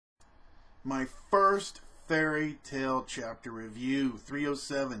my first fairy tale chapter review,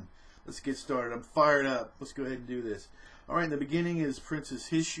 307. Let's get started. I'm fired up. Let's go ahead and do this. Alright, in the beginning is Princess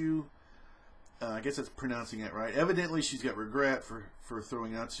Hishu. I guess that's pronouncing it right. Evidently, she's got regret for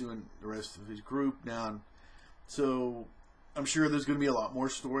throwing Natsu and the rest of his group down. So, I'm sure there's going to be a lot more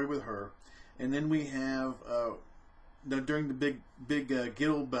story with her. And then we have, during the big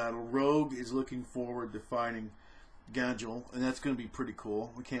guild battle, Rogue is looking forward to fighting Gadgel, and that's going to be pretty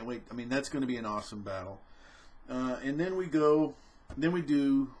cool. We can't wait. I mean, that's going to be an awesome battle. And then we do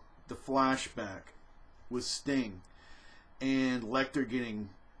the flashback with Sting and Lecter getting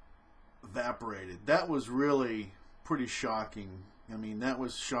evaporated. That was really pretty shocking. I mean, that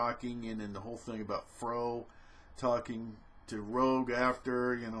was shocking. And then the whole thing about Fro talking to Rogue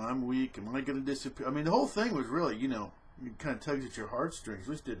after, you know, I'm weak, am I going to disappear? I mean, the whole thing was really, you know, it kind of tugs at your heartstrings. At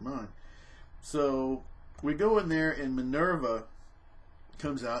least did mine. So we go in there, and Minerva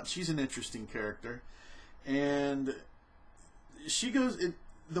comes out. She's an interesting character, and she goes.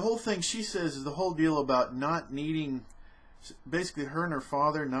 The whole thing she says is the whole deal about not needing, basically her and her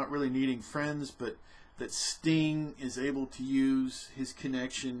father not really needing friends, but that Sting is able to use his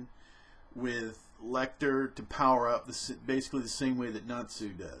connection with Lecter to power up basically the same way that Natsu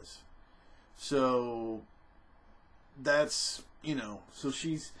does. So that's, you know, so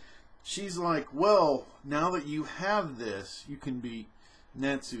she's like, well, now that you have this, you can beat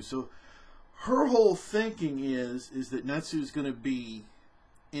Natsu. So her whole thinking is that Natsu is going to be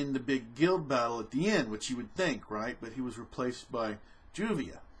in the big guild battle at the end, which you would think, right? But he was replaced by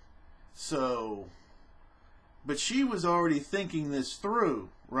Juvia. So, but she was already thinking this through,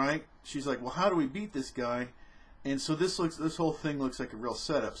 right? She's like, well, how do we beat this guy? And so this whole thing looks like a real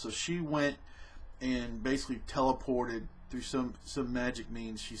setup. So she went and basically teleported through some magic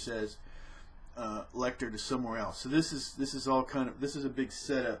means, she says, Lecter to somewhere else. So this is all kind of, this is a big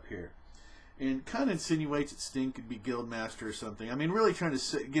setup here, and kind of insinuates that Sting could be Guildmaster or something. I mean, really trying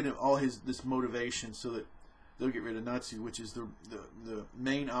to get him all this motivation so that they'll get rid of Natsu, which is the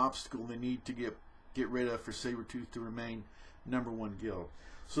main obstacle they need to get rid of for Sabretooth to remain #1 guild.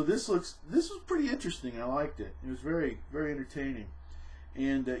 So this was pretty interesting. I liked it. It was very, very entertaining.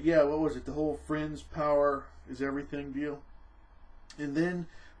 And yeah, what was it? The whole friends power is everything deal. And then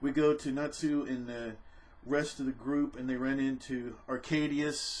we go to Natsu and the rest of the group, and they run into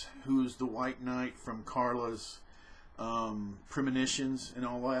Arcadius, who's the White Knight from Carla's premonitions and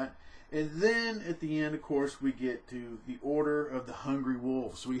all that. And then at the end, of course, we get to the Order of the Hungry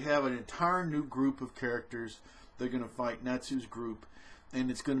Wolves. We have an entire new group of characters. They're going to fight Natsu's group, and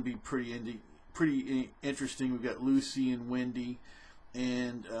it's going to be pretty interesting. We've got Lucy and Wendy.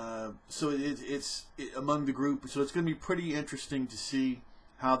 And so it's among the group, so it's going to be pretty interesting to see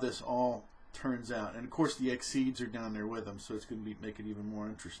how this all turns out. And of course, the Exceeds are down there with them, so it's going to make it even more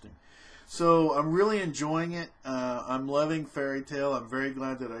interesting. So I'm really enjoying it. I'm loving Fairy Tail. I'm very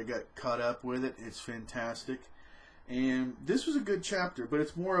glad that I got caught up with it. It's fantastic, and this was a good chapter, but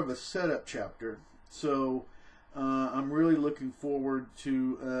it's more of a setup chapter. So I'm really looking forward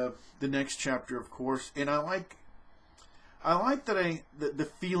to the next chapter, of course. And I like that the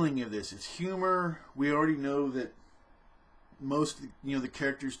feeling of this. It's humor. We already know that most, you know, the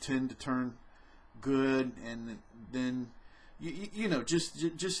characters tend to turn good, and then you know, this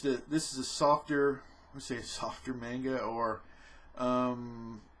is a softer, let's say a softer manga, or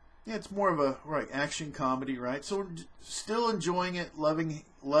yeah, it's more of a action comedy, right? So we're still enjoying it, loving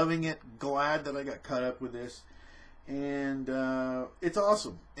it, glad that I got caught up with this, and it's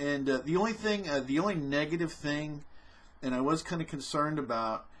awesome. And the only negative thing, and I was kind of concerned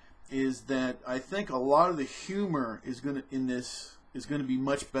about, is that I think a lot of the humor is going to be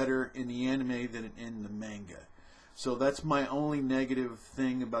much better in the anime than in the manga. So that's my only negative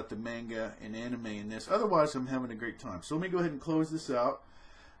thing about the manga and anime in this. Otherwise, I'm having a great time. So let me go ahead and close this out.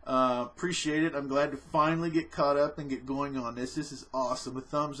 Appreciate it. I'm glad to finally get caught up and get going on this. This is awesome. A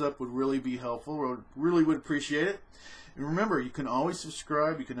thumbs up would really be helpful. Really would appreciate it. And remember, you can always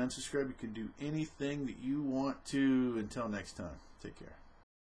subscribe, you can unsubscribe, you can do anything that you want to. Until next time, take care.